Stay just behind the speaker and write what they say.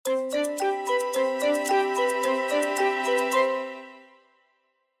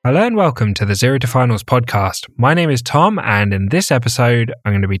Hello and welcome to the Zero to Finals podcast. My name is Tom, and in this episode,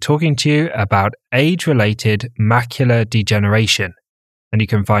 I'm going to be talking to you about age-related macular degeneration. And you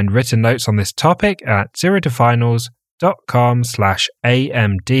can find written notes on this topic at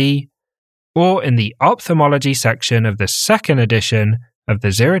zerotofinals.com/AMD or in the ophthalmology section of the second edition of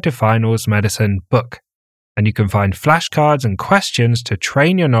the Zero to Finals Medicine book. And you can find flashcards and questions to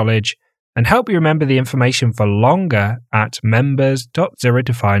train your knowledge and help you remember the information for longer at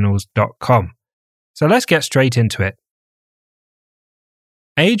members.zerotofinals.com. So let's get straight into it.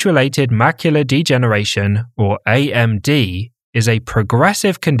 Age-related macular degeneration, or AMD, is a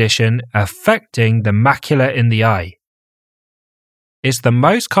progressive condition affecting the macula in the eye. It's the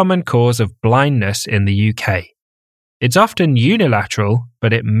most common cause of blindness in the UK. It's often unilateral,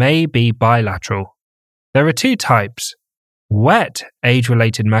 but it may be bilateral. There are two types. Wet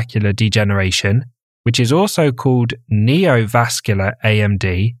age-related macular degeneration, which is also called neovascular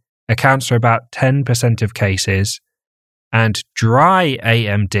AMD, accounts for about 10% of cases, and dry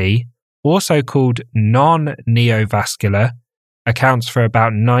AMD, also called non-neovascular, accounts for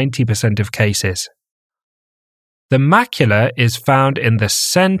about 90% of cases. The macula is found in the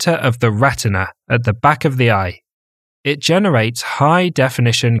center of the retina at the back of the eye. It generates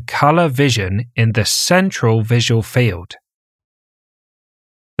high-definition color vision in the central visual field.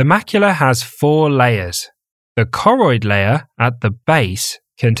 The macula has 4 layers. The choroid layer at the base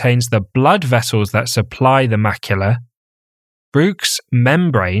contains the blood vessels that supply the macula, Bruch's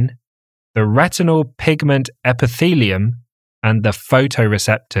membrane, the retinal pigment epithelium, and the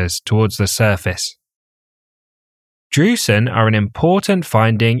photoreceptors towards the surface. Drusen are an important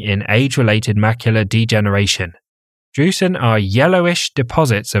finding in age-related macular degeneration. Drusen are yellowish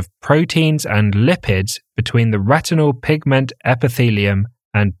deposits of proteins and lipids between the retinal pigment epithelium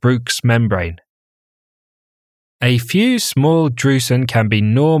and Bruch's membrane. A few small drusen can be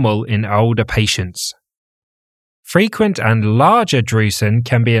normal in older patients. Frequent and larger drusen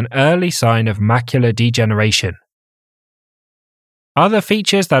can be an early sign of macular degeneration. Other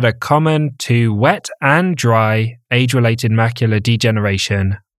features that are common to wet and dry age-related macular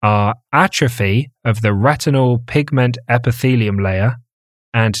degeneration are atrophy of the retinal pigment epithelium layer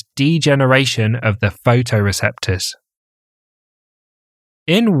and degeneration of the photoreceptors.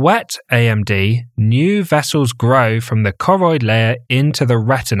 In wet AMD, new vessels grow from the choroid layer into the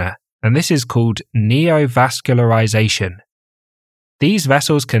retina, and this is called neovascularization. These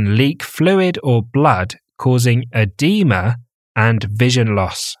vessels can leak fluid or blood, causing edema and vision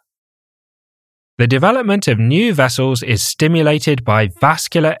loss. The development of new vessels is stimulated by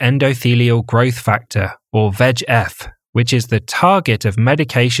vascular endothelial growth factor, or VEGF, which is the target of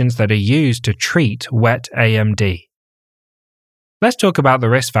medications that are used to treat wet AMD. Let's talk about the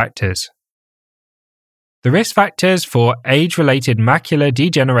risk factors. The risk factors for age-related macular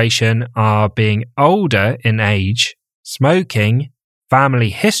degeneration are being older in age, smoking,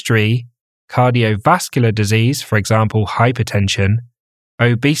 family history, cardiovascular disease, for example hypertension,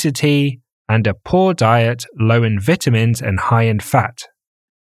 obesity, and a poor diet low in vitamins and high in fat.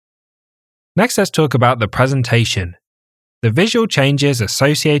 Next, let's talk about the presentation. The visual changes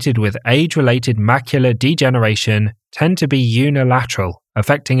associated with age-related macular degeneration tend to be unilateral,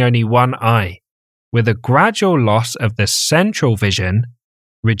 affecting only one eye, with a gradual loss of the central vision,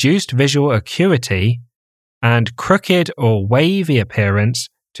 reduced visual acuity, and crooked or wavy appearance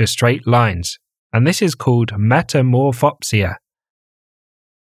to straight lines, and this is called metamorphopsia.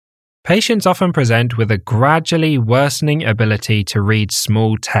 Patients often present with a gradually worsening ability to read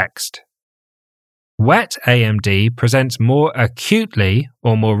small text. Wet AMD presents more acutely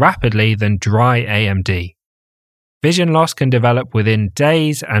or more rapidly than dry AMD. Vision loss can develop within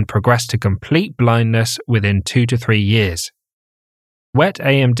days and progress to complete blindness within 2 to 3 years. Wet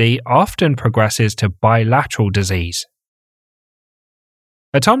AMD often progresses to bilateral disease.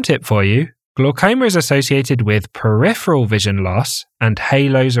 A Tom tip for you: glaucoma is associated with peripheral vision loss and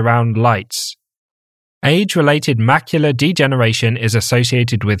halos around lights. Age-related macular degeneration is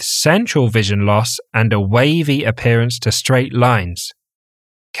associated with central vision loss and a wavy appearance to straight lines.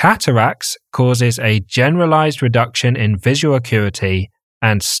 Cataracts causes a generalized reduction in visual acuity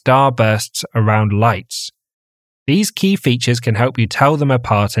and starbursts around lights. These key features can help you tell them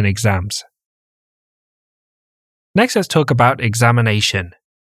apart in exams. Next, let's talk about examination.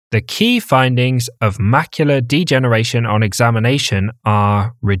 The key findings of macular degeneration on examination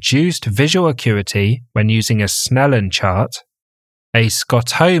are reduced visual acuity when using a Snellen chart, a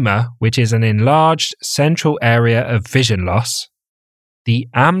scotoma, which is an enlarged central area of vision loss. The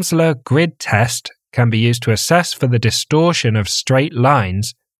Amsler grid test can be used to assess for the distortion of straight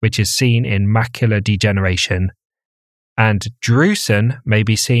lines, which is seen in macular degeneration. and drusen may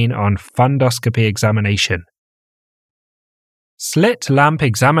be seen on fundoscopy examination. Slit lamp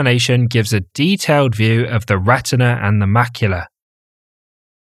examination gives a detailed view of the retina and the macula.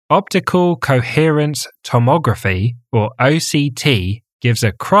 Optical coherence tomography, or OCT, gives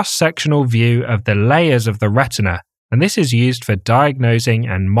a cross-sectional view of the layers of the retina, and this is used for diagnosing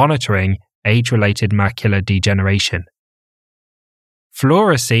and monitoring age-related macular degeneration.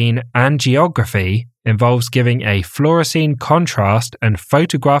 Fluorescein angiography involves giving a fluorescein contrast and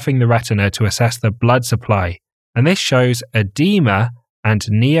photographing the retina to assess the blood supply, and this shows edema and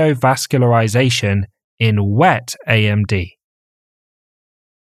neovascularization in wet AMD.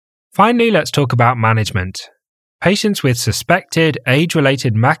 Finally, let's talk about management. Patients with suspected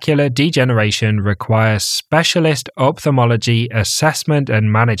age-related macular degeneration require specialist ophthalmology assessment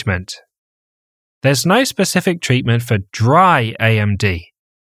and management. There's no specific treatment for dry AMD.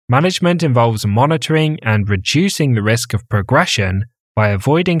 Management involves monitoring and reducing the risk of progression by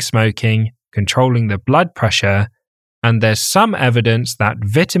avoiding smoking, controlling the blood pressure, and there's some evidence that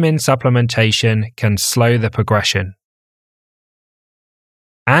vitamin supplementation can slow the progression.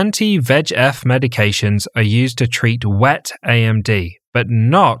 Anti-VEGF medications are used to treat wet AMD, but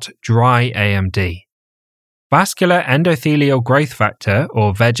not dry AMD. Vascular endothelial growth factor,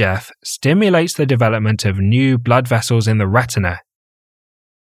 or VEGF, stimulates the development of new blood vessels in the retina.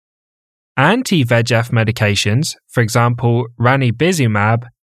 Anti-VEGF medications, for example ranibizumab,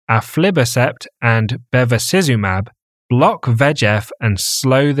 aflibercept, and bevacizumab, block VEGF and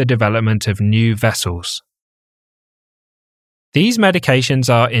slow the development of new vessels. These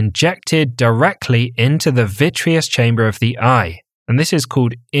medications are injected directly into the vitreous chamber of the eye, and this is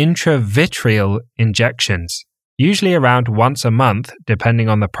called intravitreal injections, usually around once a month depending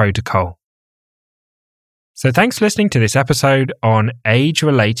on the protocol. So thanks for listening to this episode on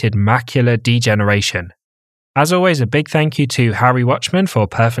age-related macular degeneration. As always, a big thank you to Harry Watchman for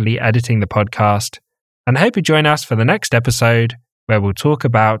perfectly editing the podcast, and I hope you join us for the next episode where we'll talk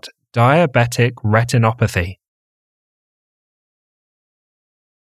about diabetic retinopathy.